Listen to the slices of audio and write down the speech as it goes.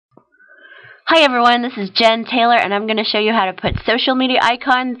Hi everyone, this is Jen Taylor and I'm going to show you how to put social media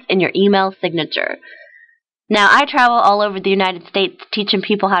icons in your email signature. Now, I travel all over the United States teaching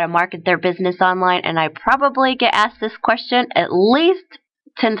people how to market their business online, and I probably get asked this question at least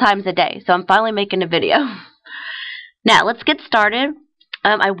 10 times a day, so I'm finally making a video. Now, let's get started.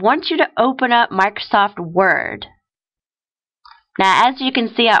 I want you to open up Microsoft Word. Now, as you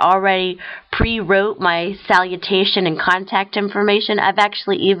can see, I already pre-wrote my salutation and contact information. I've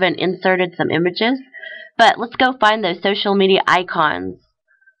actually even inserted some images. But let's go find those social media icons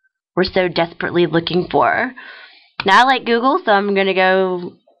we're so desperately looking for. Now, I like Google, so I'm going to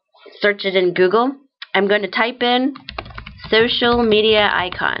go search it in Google. I'm going to type in social media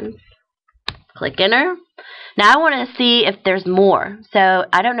icons. Click enter. Now, I want to see if there's more. So,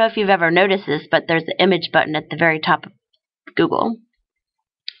 I don't know if you've ever noticed this, but there's an image button at the very top of Google.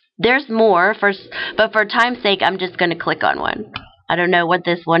 There's more, but for time's sake, I'm just going to click on one. I don't know what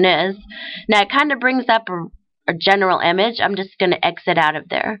this one is. Now, it kind of brings up a general image. I'm just going to exit out of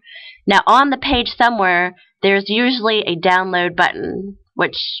there. Now, on the page somewhere, there's usually a download button,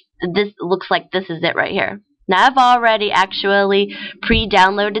 which this looks like this is it right here. Now, I've already actually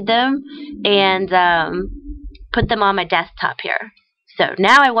pre-downloaded them and put them on my desktop here. So,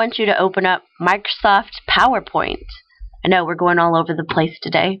 now I want you to open up Microsoft PowerPoint. I know we're going all over the place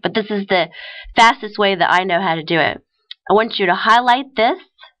today, but this is the fastest way that I know how to do it. I want you to highlight this,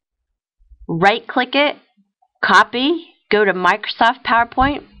 right-click it, copy, go to Microsoft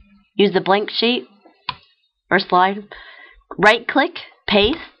PowerPoint, use the blank sheet or slide, right-click,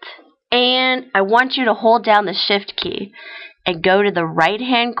 paste, and I want you to hold down the Shift key and go to the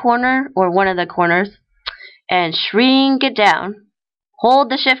right-hand corner or one of the corners and shrink it down. Hold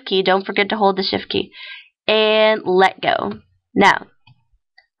the Shift key, don't forget to hold the Shift key. And let go. Now,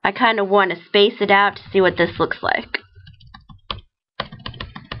 I kind of want to space it out to see what this looks like.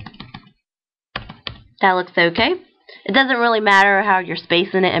 That looks okay. It doesn't really matter how you're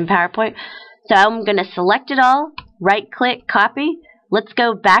spacing it in PowerPoint. So I'm going to select it all, right-click, copy. Let's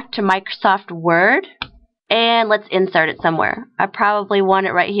go back to Microsoft Word, and let's insert it somewhere. I probably want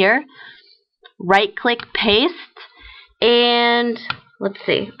it right here. Right-click, paste, and let's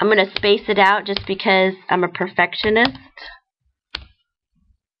see. I'm going to space it out just because I'm a perfectionist.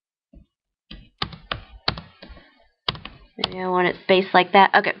 Maybe I want it spaced like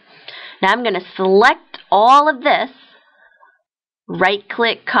that. Okay. Now I'm going to select all of this,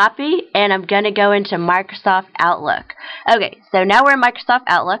 right-click, copy, and I'm going to go into Microsoft Outlook. Okay, so now we're in Microsoft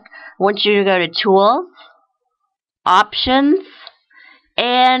Outlook. I want you to go to Tools, Options,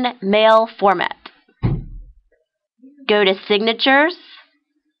 and Mail Format. Go to Signatures.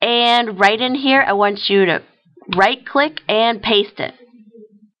 And right in here, I want you to right-click and paste it.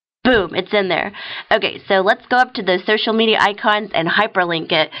 Boom, it's in there. Okay, so let's go up to the social media icons and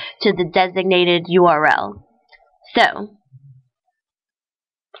hyperlink it to the designated URL. So,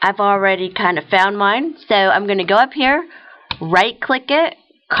 I've already kind of found mine. So, I'm going to go up here, right-click it,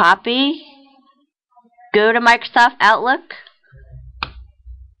 copy, go to Microsoft Outlook,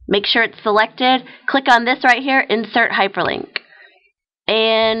 make sure it's selected, click on this right here, insert hyperlink.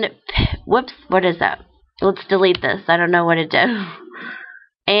 And, whoops, what is that? Let's delete this. I don't know what it did.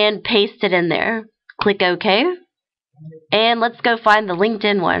 And paste it in there. Click OK. And let's go find the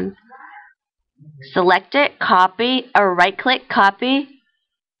LinkedIn one. Select it, copy, or right-click, copy.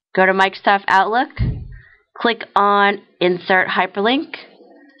 Go to Microsoft Outlook. Click on Insert Hyperlink.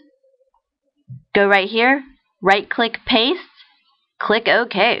 Go right here. Right-click, paste. Click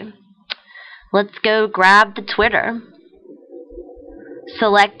OK. Let's go grab the Twitter.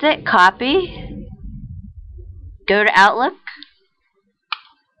 Select it, copy, go to Outlook,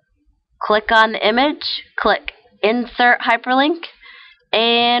 click on the image, click Insert Hyperlink,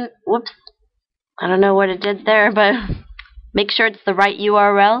 and whoops, I don't know what it did there, but make sure it's the right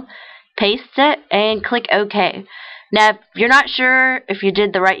URL, paste it, and click OK. Now, if you're not sure if you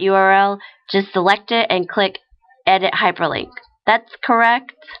did the right URL, just select it and click Edit Hyperlink. That's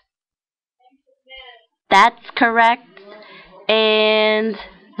correct. That's correct. And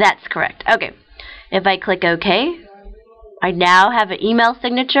that's correct. Okay, if I click OK, I now have an email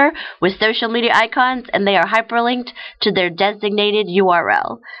signature with social media icons, and they are hyperlinked to their designated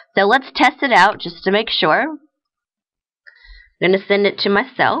URL. So let's test it out just to make sure. I'm going to send it to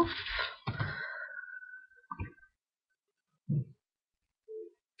myself.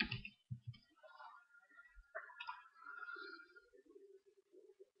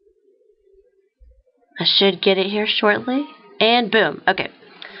 I should get it here shortly. And boom. Okay.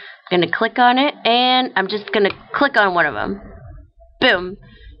 I'm going to click on it, and I'm just going to click on one of them. Boom.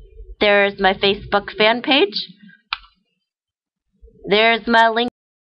 There's my Facebook fan page. There's my link.